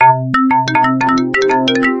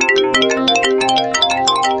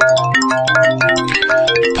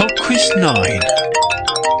9.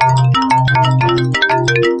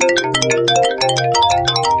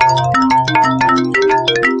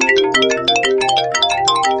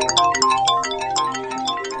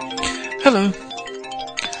 Hello.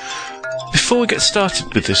 Before we get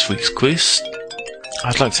started with this week's quiz,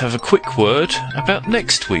 I'd like to have a quick word about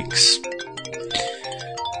next week's.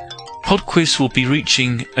 PodQuiz will be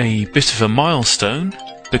reaching a bit of a milestone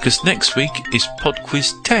because next week is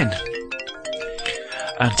PodQuiz 10.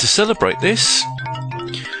 And to celebrate this,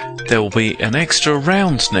 there will be an extra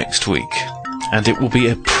round next week, and it will be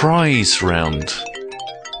a prize round.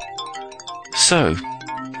 So,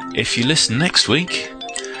 if you listen next week,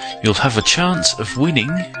 you'll have a chance of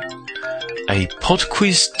winning a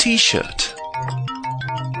PodQuiz t-shirt.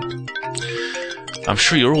 I'm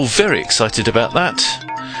sure you're all very excited about that,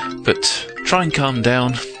 but try and calm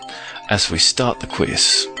down as we start the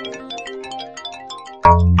quiz.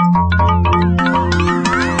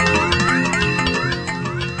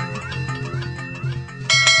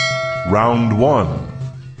 Round 1.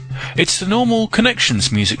 It's the normal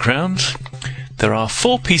connections music round. There are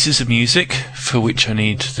 4 pieces of music for which I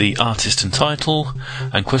need the artist and title,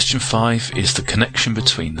 and question 5 is the connection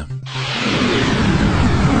between them.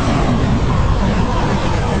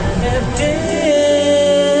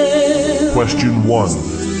 Question 1.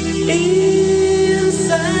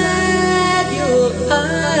 Inside your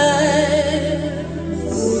eyes,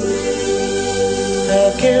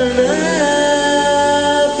 how can I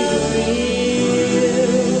be real?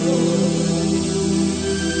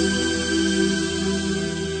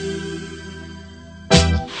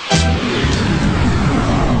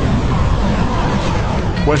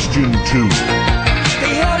 Question 2.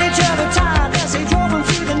 They held each other tight as they drove them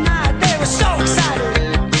through the night. They were so excited.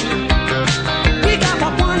 We got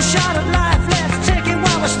but one shot at life. Let's take it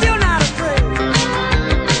while we're still not afraid.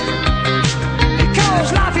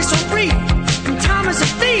 Because life is so brief and time is a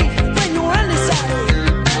thief when you're undecided.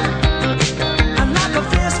 And like a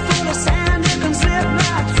fistful of sand, it can slip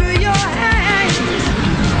right through your hands.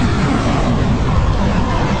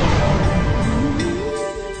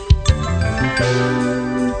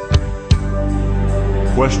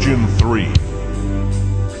 Question 3.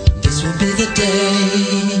 This will be the day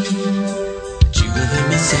that you will hear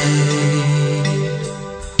me say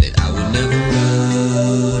that I will never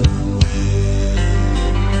run away.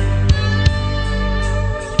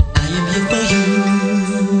 I am here for you.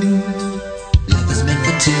 Love is meant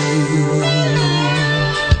for two.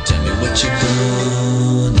 Tell me what you're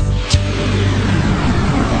gonna do.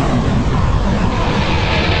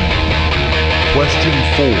 Question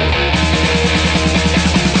 4.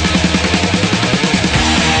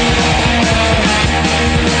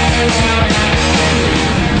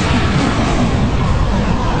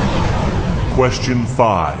 Question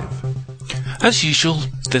 5. As usual,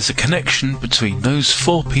 there's a connection between those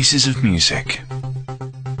 4 pieces of music.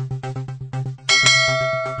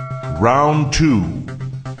 Round 2.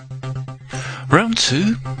 Round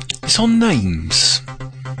 2 is on names.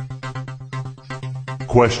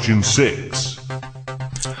 Question 6.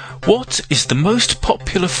 What is the most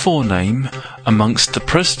popular forename amongst the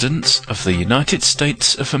presidents of the United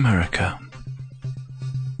States of America?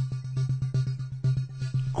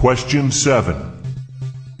 Question 7.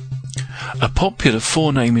 A popular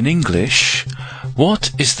forename in English.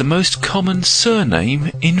 What is the most common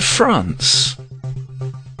surname in France?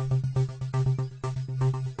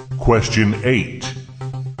 Question 8.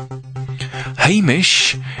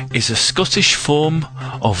 Hamish is a Scottish form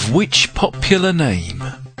of which popular name?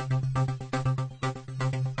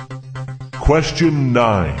 Question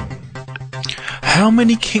 9. How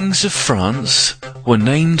many kings of France were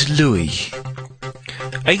named Louis?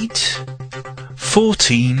 8,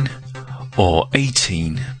 14, or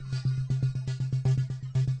 18?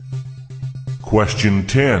 Question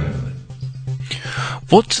 10.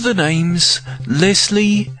 What do the names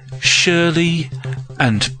Leslie, Shirley,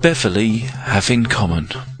 and Beverly have in common?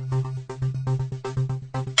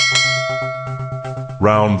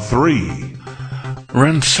 Round 3.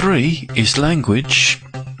 Round 3 is language.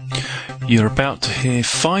 You're about to hear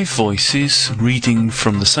 5 voices reading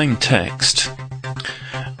from the same text,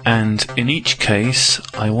 and in each case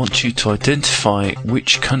I want you to identify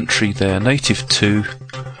which country they are native to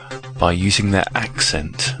by using their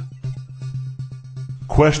accent.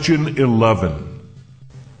 Question 11.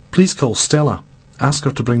 Please call Stella. Ask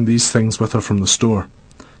her to bring these things with her from the store.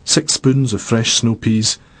 6 spoons of fresh snow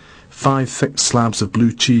peas, 5 thick slabs of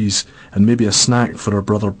blue cheese, and maybe a snack for her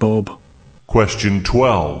brother Bob. Question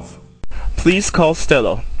 12. Please call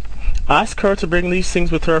Stella. Ask her to bring these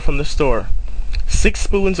things with her from the store. 6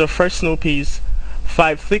 spoons of fresh snow peas,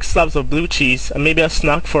 5 thick slabs of blue cheese, and maybe a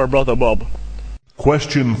snack for her brother Bob.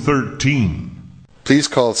 Question 13. Please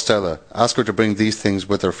call Stella. Ask her to bring these things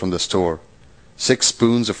with her from the store. 6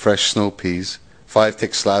 spoons of fresh snow peas, 5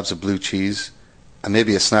 thick slabs of blue cheese, and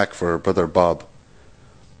maybe a snack for her brother Bob.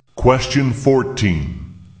 Question 14.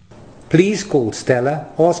 Please call Stella.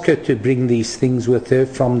 Ask her to bring these things with her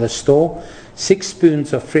from the store. 6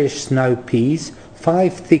 spoons of fresh snow peas,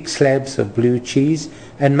 5 thick slabs of blue cheese,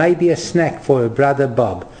 and maybe a snack for her brother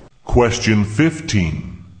Bob. Question 15.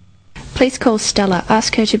 Please call Stella.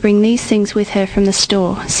 Ask her to bring these things with her from the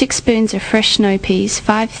store. 6 spoons of fresh snow peas,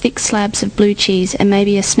 5 thick slabs of blue cheese, and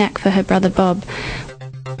maybe a snack for her brother Bob.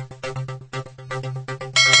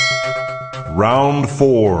 Round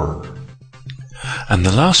 4. And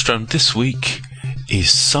the last round this week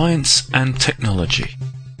is Science and Technology.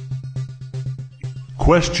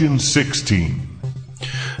 Question 16.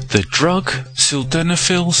 The drug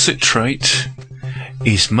sildenafil citrate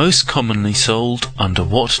is most commonly sold under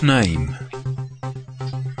what name?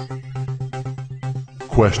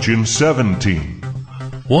 Question 17.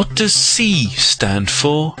 What does C stand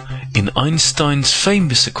for in Einstein's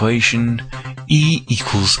famous equation E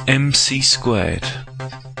equals mc squared?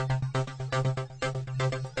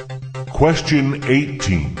 Question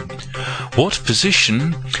 18. What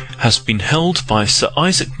position has been held by Sir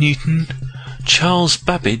Isaac Newton, Charles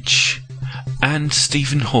Babbage, and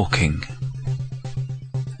Stephen Hawking?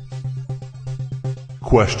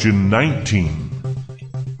 Question 19.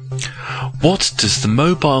 What does the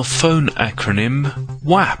mobile phone acronym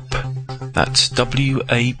WAP, that's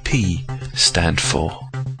W-A-P, stand for?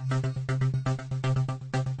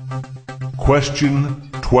 Question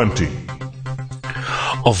 20.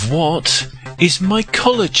 Of what is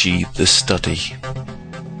mycology the study?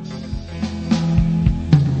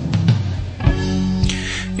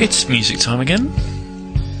 It's music time again.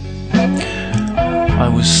 I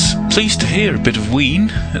was pleased to hear a bit of Ween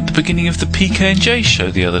at the beginning of the PK&J show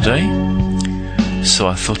the other day, so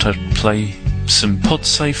I thought I'd play some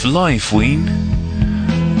PodSafe live Ween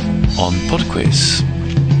on PodQuiz.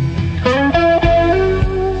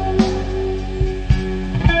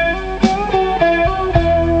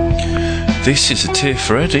 This is A Tear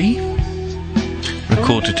for Eddie,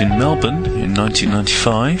 recorded in Melbourne in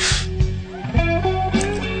 1995.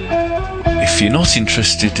 If you're not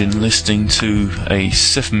interested in listening to a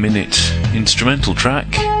 7-minute instrumental track,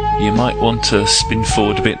 you might want to spin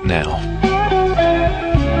forward a bit now.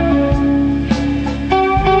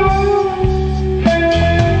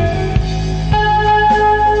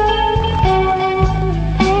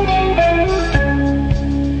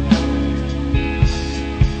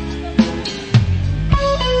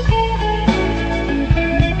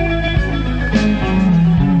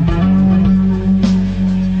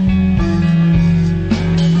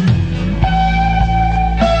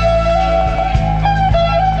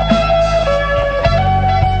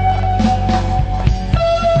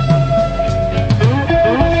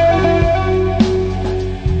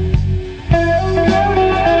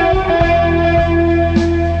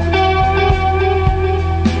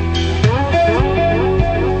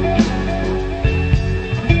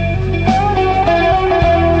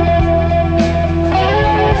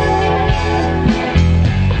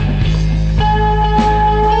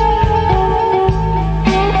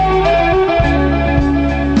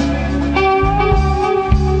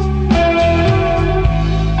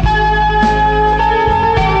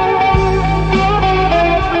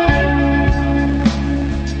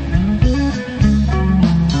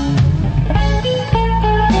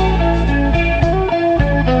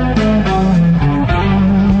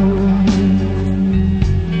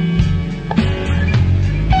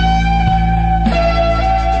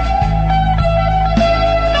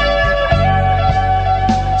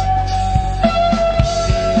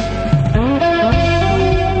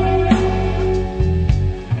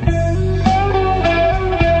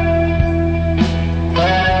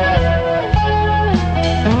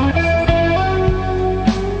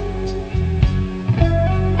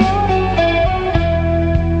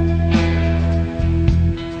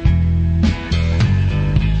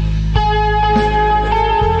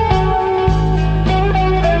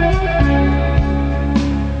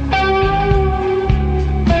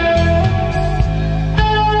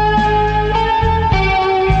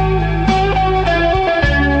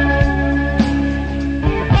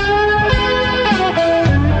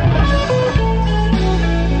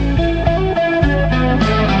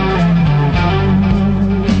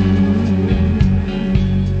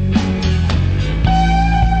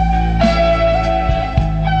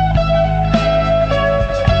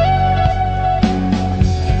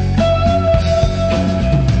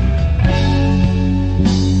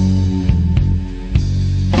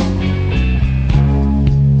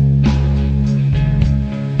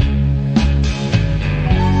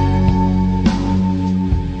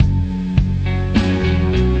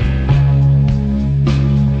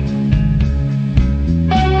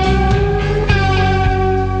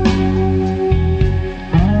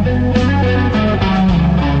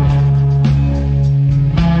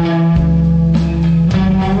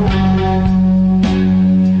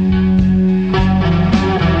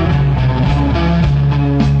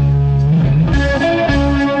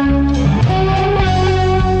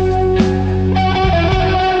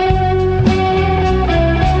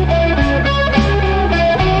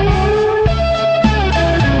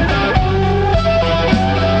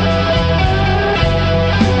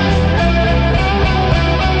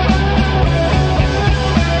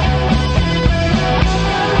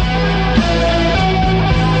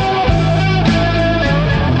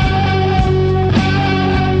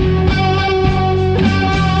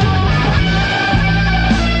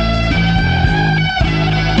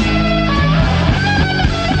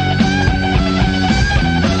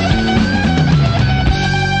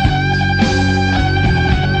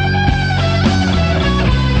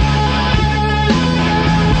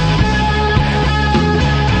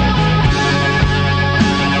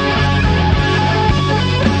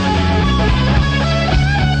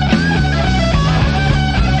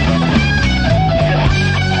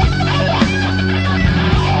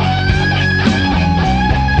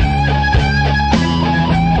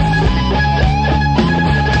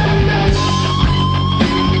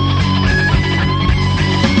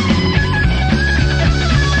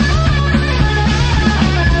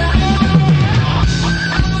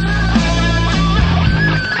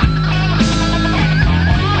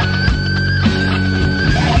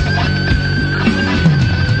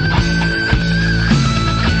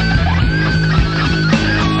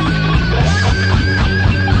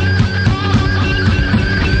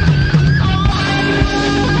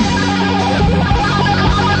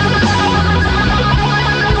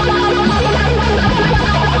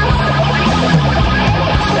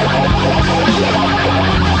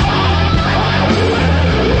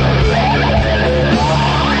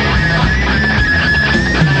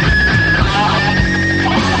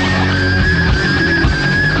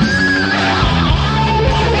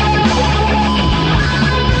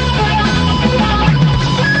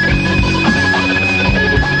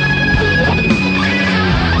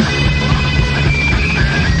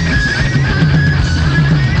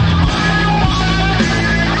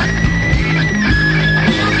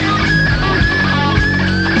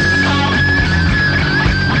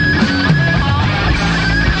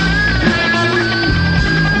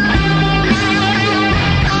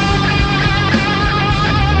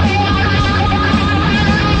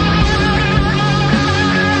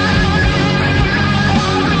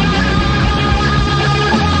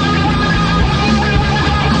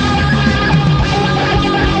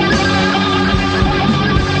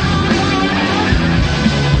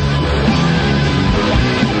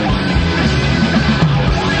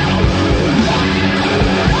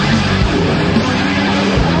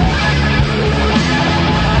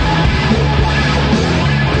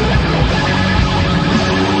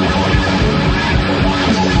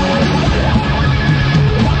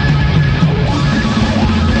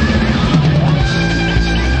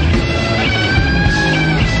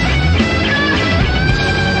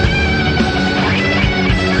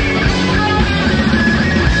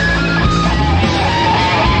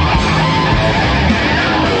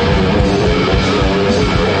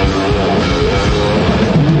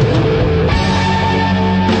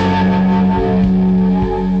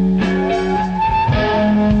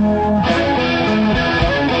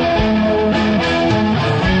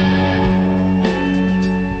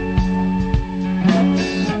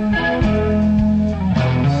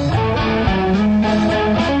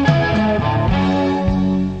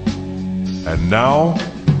 And now,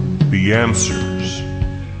 the answers.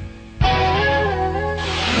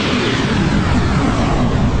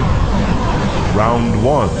 Round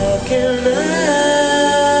 1.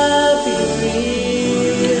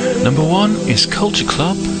 Number 1 is Culture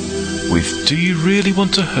Club with Do You Really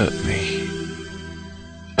Want to Hurt Me?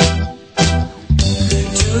 Do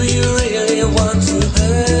you really want to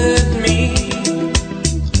hurt me?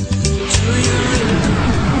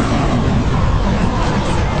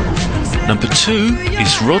 Number 2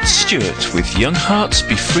 is Rod Stewart with Young Hearts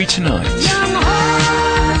Be Free Tonight. Young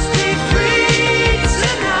hearts be free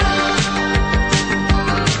tonight.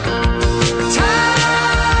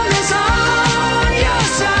 Time is on your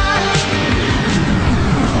side.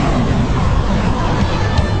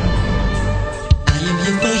 I am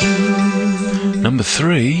here for you. Number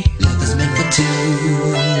 3 Love is meant for two.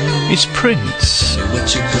 is Prince Say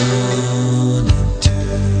what you're gonna do.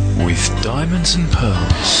 with Diamonds and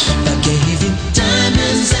Pearls. If I gave you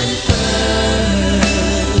diamonds and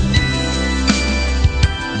pearls,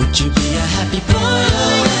 would you be a happy boy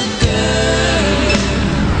or a girl?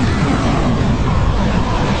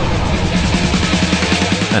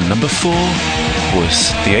 And number 4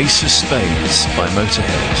 was The Ace of Spades by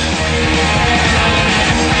Motorhead.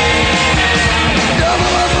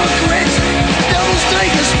 Double up a quit, double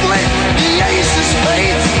strike a split. The ace of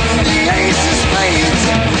spades, the ace of spades.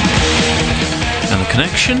 And the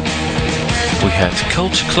connection? We had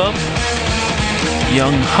Culture Club,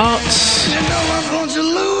 Young Hearts, You know I'm going to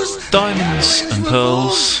lose. Diamonds and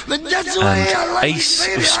Pearls, But that's the way I and like Ace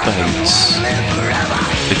it, of baby. I don't Spades. wanna live forever.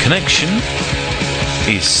 The connection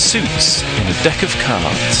is suits in a deck of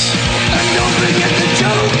cards. And don't forget the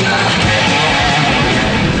Joker.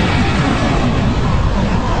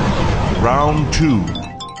 Round 2.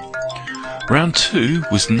 Round 2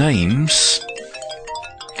 was names.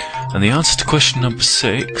 And the answer to question number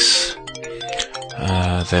 6,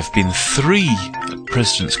 there have been 3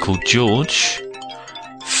 presidents called George,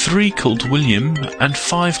 3 called William, and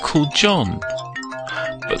 5 called John.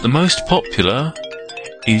 But the most popular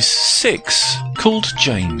is 6 called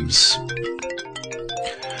James.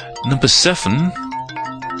 Number 7,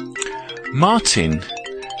 Martin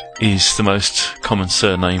is the most common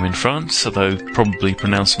surname in France, although probably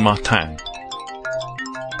pronounced Martin.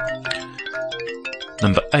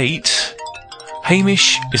 Number 8,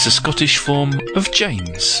 Hamish is a Scottish form of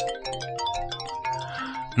James.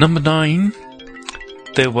 Number 9,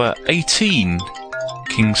 there were 18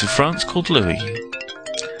 kings of France called Louis.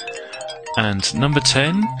 And number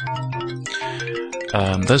 10,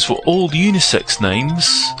 those were all unisex names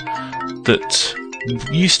that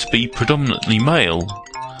used to be predominantly male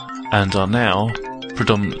and are now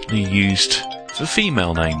predominantly used for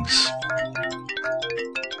female names.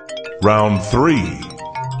 Round 3.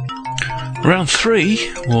 Round 3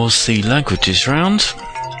 was the languages round,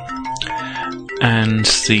 and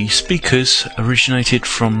the speakers originated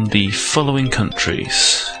from the following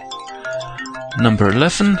countries. Number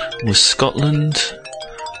 11 was Scotland,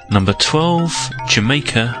 number 12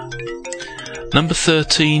 Jamaica, number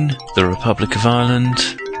 13 the Republic of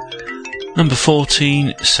Ireland, number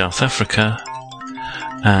 14 South Africa,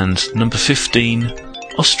 and number 15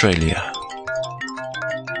 Australia.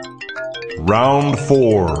 Round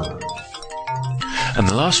 4. And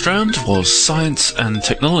the last round was Science and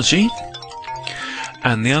Technology,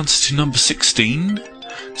 and the answer to number 16,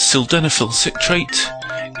 sildenafil citrate,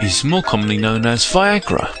 is more commonly known as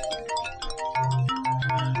Viagra.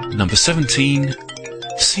 Number 17,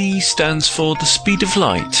 C stands for the speed of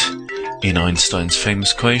light in Einstein's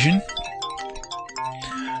famous equation.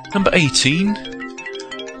 Number 18,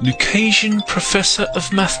 Lucasian Professor of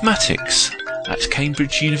Mathematics at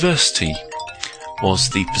Cambridge University was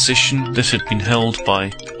the position that had been held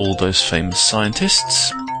by all those famous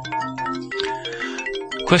scientists.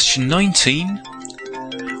 Question 19,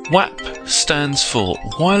 WAP stands for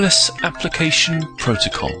Wireless Application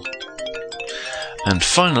Protocol. And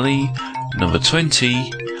finally, number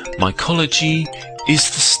 20, mycology is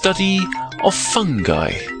the study of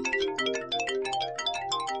fungi.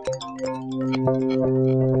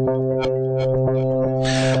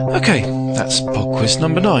 Okay, that's PodQuiz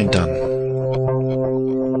number 9 done.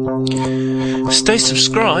 Stay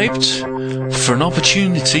subscribed for an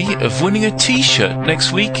opportunity of winning a t-shirt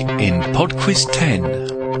next week in PodQuiz 10.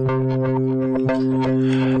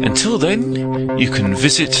 Until then, you can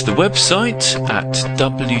visit the website at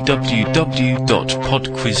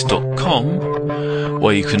www.podquiz.com,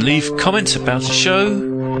 where you can leave comments about the show,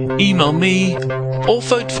 email me, or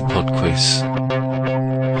vote for PodQuiz.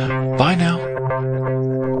 Bye now.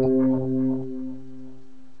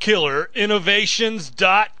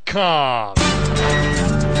 KillerInnovations.com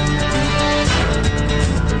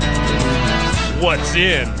What's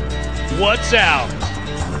in? What's out?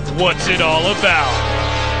 What's it all about?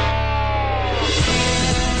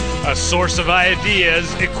 A source of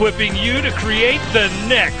ideas equipping you to create the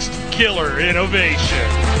next killer innovation.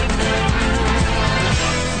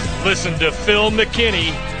 Listen to Phil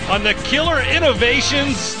McKinney on the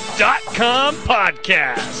KillerInnovations.com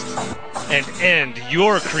podcast and end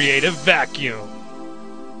your creative vacuum.